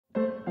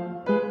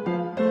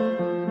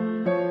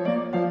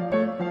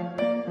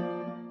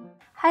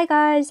Hi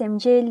guys, I'm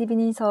Jay living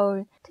in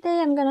Seoul.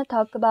 Today I'm gonna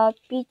talk about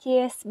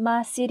BTS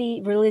My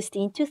City released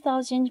in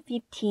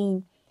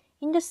 2015.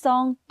 In the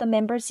song, the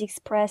members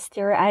express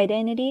their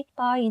identity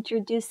by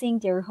introducing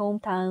their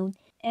hometown,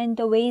 and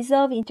the ways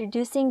of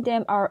introducing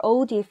them are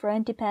all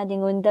different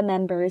depending on the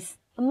members.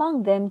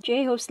 Among them,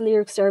 J-Hope's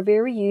lyrics are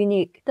very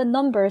unique. The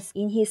numbers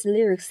in his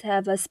lyrics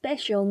have a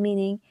special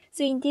meaning.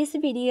 So in this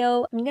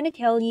video, I'm gonna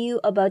tell you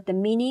about the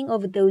meaning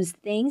of those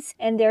things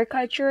and their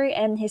culture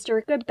and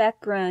historical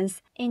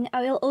backgrounds. And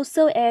I will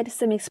also add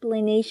some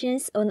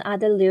explanations on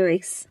other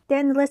lyrics.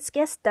 Then let's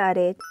get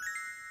started.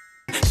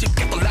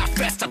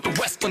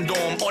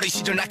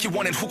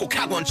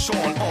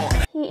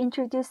 He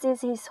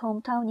introduces his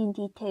hometown in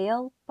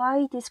detail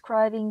by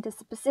describing the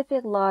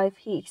specific life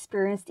he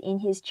experienced in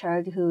his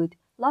childhood.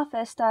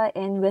 Rape스타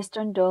and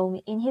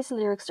웨스턴돔 in his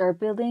lyrics are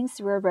buildings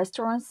where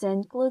restaurants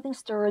and clothing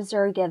stores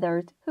are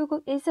gathered.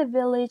 Huguk is a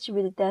village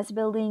with dense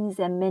buildings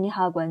and many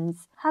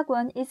hagwons.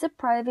 Hagwon is a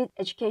private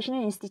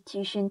educational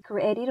institution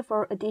created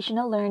for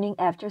additional learning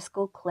after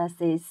school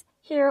classes.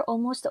 Here,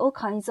 almost all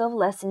kinds of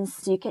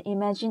lessons you can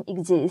imagine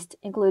exist,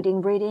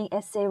 including reading,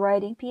 essay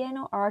writing,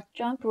 piano, art,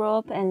 jump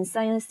rope, and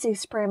science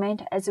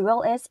experiment, as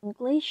well as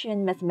English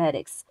and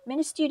mathematics.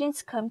 Many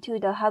students come to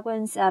the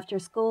hagwons after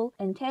school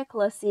and take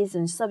classes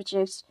on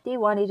subjects they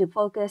wanted to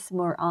focus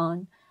more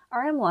on.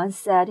 RM once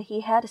said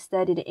he had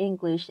studied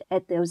English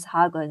at those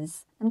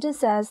hagwons. Namjoon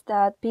says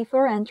that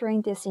before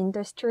entering this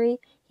industry,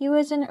 he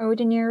was an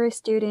ordinary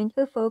student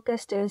who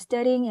focused on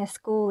studying at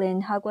school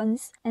and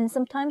hagwons and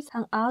sometimes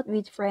hung out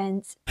with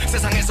friends.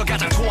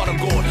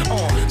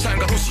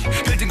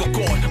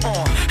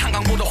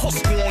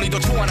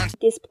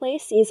 This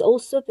place is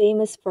also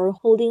famous for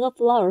holding a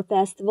flower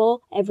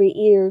festival every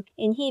year,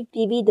 and he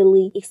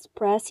vividly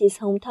expressed his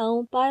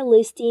hometown by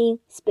listing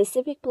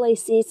specific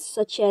places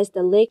such as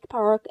the lake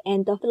park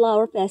and the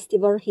flower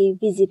festival he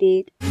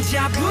visited.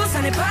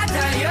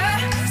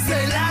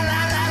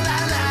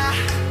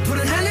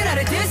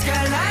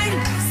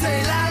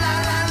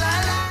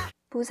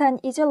 Busan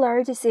is a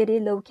large city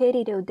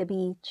located on the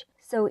beach,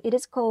 so it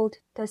is called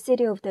the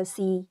City of the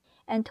Sea,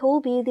 and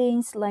tall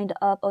buildings lined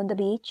up on the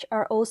beach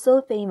are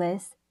also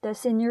famous. The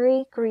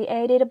scenery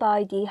created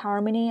by the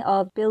harmony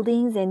of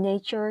buildings and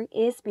nature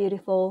is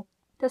beautiful.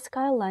 The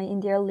skyline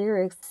in their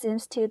lyrics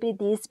seems to be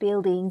these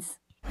buildings.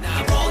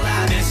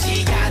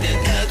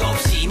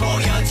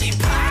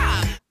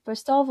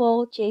 First of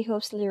all,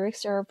 J-Hope's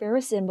lyrics are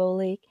very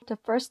symbolic. The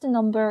first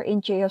number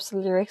in J-Hope's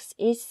lyrics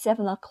is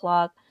 7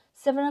 o'clock.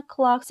 7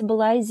 o'clock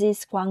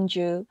symbolizes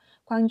Gwangju.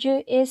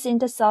 Gwangju is in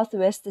the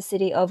southwest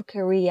city of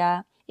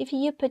Korea. If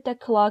you put the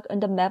clock on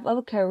the map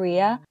of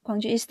Korea,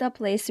 Gwangju is the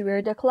place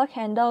where the clock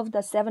handle of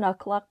the 7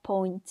 o'clock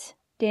points.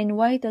 Then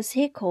why does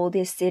he call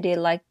this city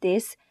like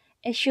this?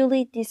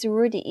 Actually, this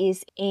word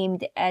is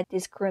aimed at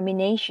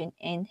discrimination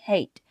and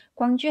hate.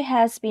 Gwangju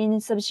has been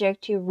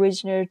subject to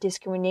regional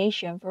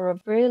discrimination for a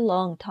very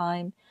long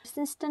time.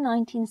 Since the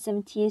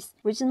 1970s,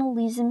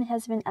 regionalism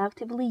has been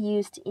actively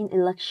used in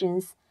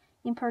elections.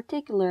 In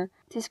particular,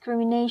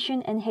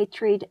 discrimination and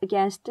hatred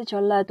against the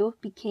Jeollado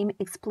became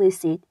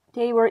explicit.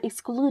 They were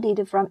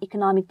excluded from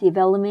economic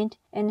development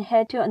and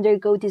had to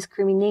undergo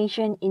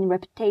discrimination in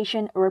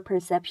reputation or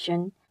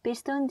perception.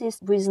 Based on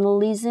this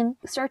regionalism,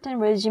 a certain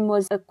regime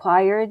was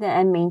acquired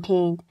and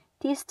maintained.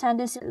 This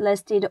tendency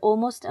lasted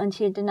almost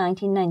until the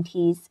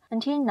 1990s.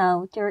 Until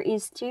now, there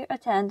is still a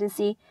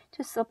tendency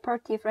to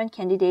support different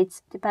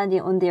candidates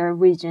depending on their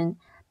region,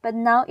 but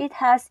now it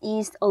has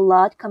eased a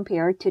lot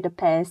compared to the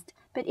past.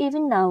 But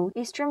even now,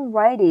 extreme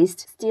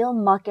rightists still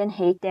mock and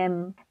hate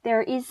them.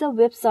 There is a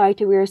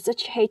website where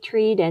such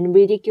hatred and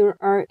ridicule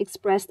are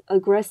expressed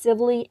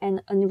aggressively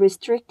and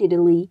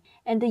unrestrictedly,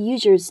 and the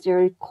users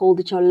there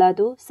called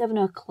Jeollado 7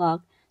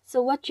 o'clock.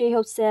 So what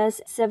J-Hope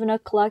says 7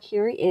 o'clock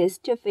here is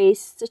to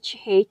face such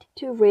hate,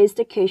 to raise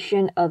the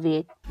question of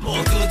it.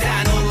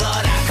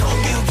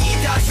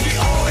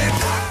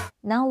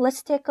 Now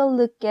let's take a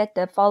look at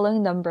the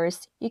following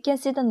numbers. You can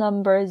see the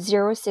number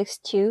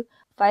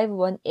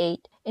 062518.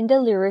 In the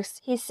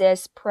lyrics, he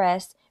says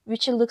press,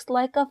 which looks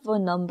like a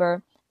phone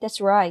number. That's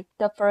right,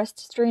 the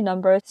first three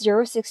numbers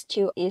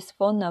 062 is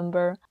phone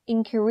number.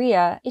 In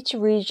Korea, each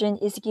region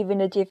is given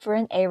a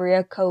different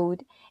area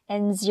code,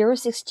 and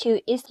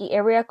 062 is the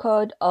area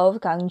code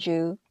of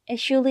Gwangju.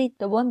 Actually,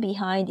 the one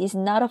behind is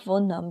not a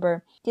phone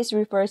number. This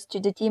refers to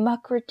the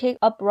democratic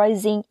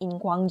uprising in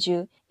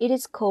Gwangju. It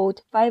is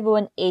called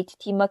 518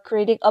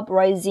 Democratic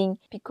Uprising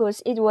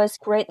because it was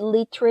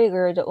greatly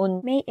triggered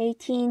on May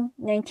 18,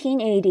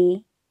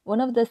 1980. One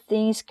of the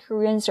things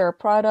Koreans are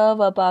proud of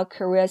about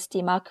Korea's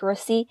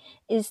democracy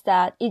is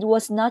that it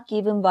was not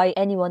given by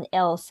anyone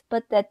else,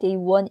 but that they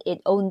won it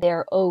on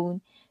their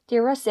own.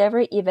 There are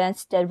several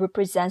events that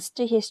represents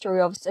the history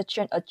of such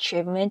an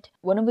achievement,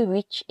 one of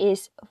which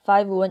is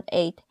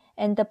 518,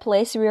 and the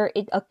place where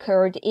it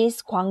occurred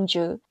is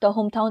Gwangju, the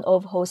hometown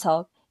of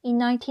Hosuk. In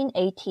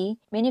 1980,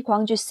 many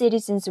Gwangju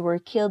citizens were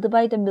killed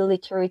by the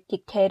military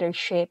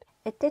dictatorship.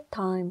 At that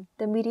time,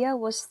 the media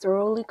was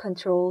thoroughly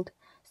controlled,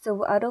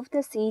 so out of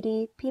the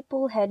city,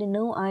 people had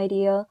no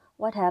idea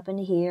what happened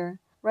here.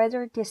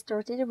 Rather,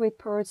 distorted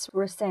reports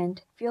were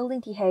sent,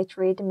 fueling the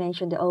hatred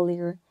mentioned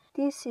earlier.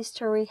 This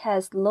history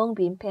has long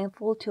been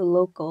painful to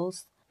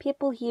locals.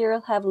 People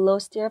here have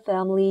lost their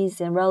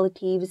families and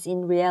relatives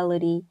in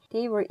reality.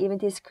 They were even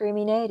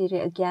discriminated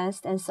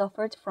against and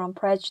suffered from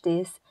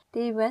prejudice.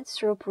 They went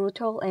through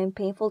brutal and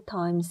painful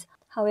times.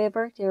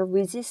 However, their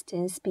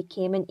resistance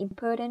became an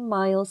important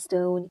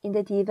milestone in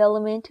the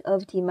development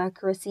of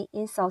democracy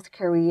in South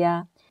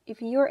Korea. If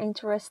you're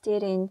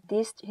interested in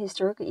these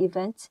historical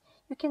events,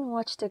 you can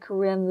watch the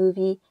Korean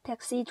movie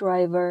Taxi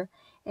Driver.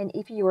 And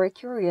if you are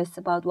curious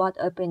about what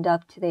opened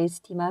up today's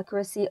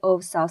democracy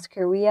of South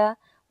Korea,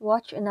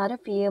 watch another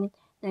film,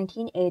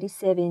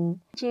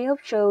 1987.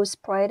 J-Hope shows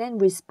pride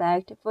and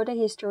respect for the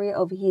history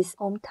of his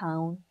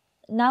hometown.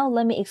 Now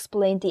let me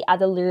explain the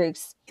other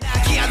lyrics.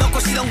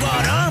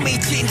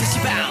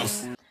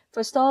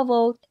 First of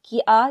all,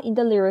 Kia in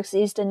the lyrics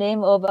is the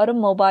name of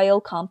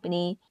automobile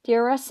company.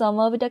 There are some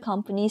of the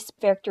company's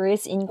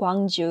factories in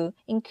Gwangju.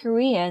 In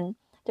Korean,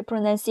 the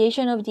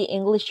pronunciation of the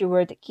English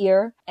word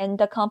gear and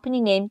the company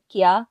name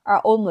Kia are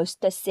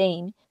almost the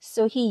same,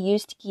 so he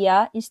used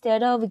Kia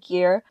instead of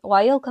gear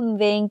while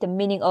conveying the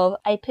meaning of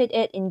I put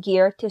it in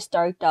gear to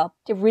start up.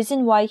 The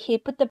reason why he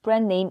put the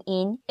brand name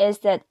in is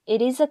that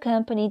it is a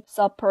company that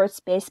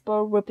supports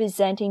baseball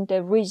representing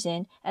the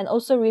region and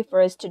also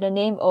refers to the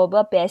name of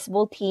a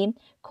baseball team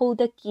called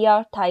the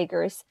Kia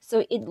Tigers,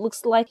 so it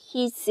looks like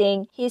he's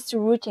saying he's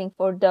rooting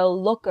for the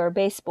local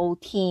baseball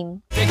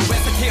team.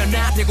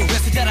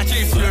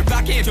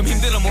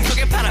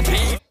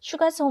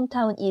 Suga's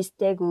hometown is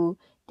Daegu.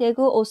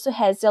 Daegu also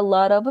has a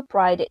lot of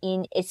pride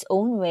in its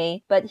own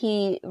way, but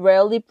he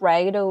rarely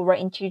bragged or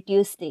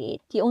introduced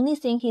it. The only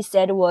thing he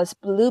said was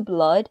blue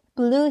blood.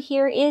 Blue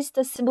here is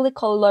the symbolic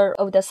color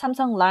of the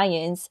Samsung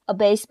Lions, a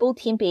baseball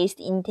team based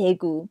in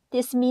Daegu.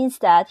 This means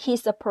that he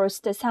supports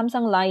the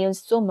Samsung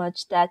Lions so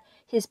much that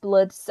his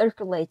blood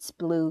circulates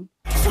blue.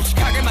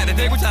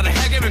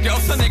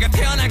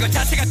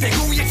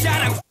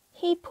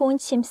 He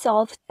points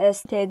himself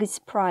as Daegu's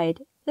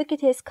pride. Look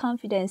at his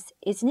confidence,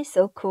 isn't it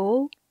so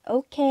cool?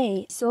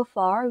 Okay, so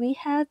far we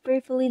have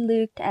briefly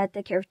looked at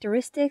the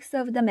characteristics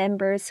of the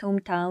members'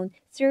 hometown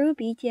through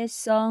BTS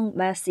song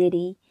My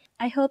City.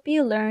 I hope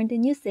you learned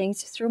new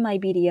things through my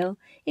video.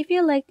 If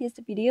you like this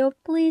video,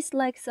 please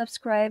like,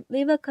 subscribe,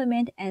 leave a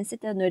comment, and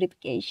set the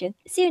notification.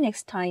 See you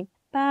next time.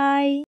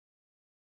 Bye!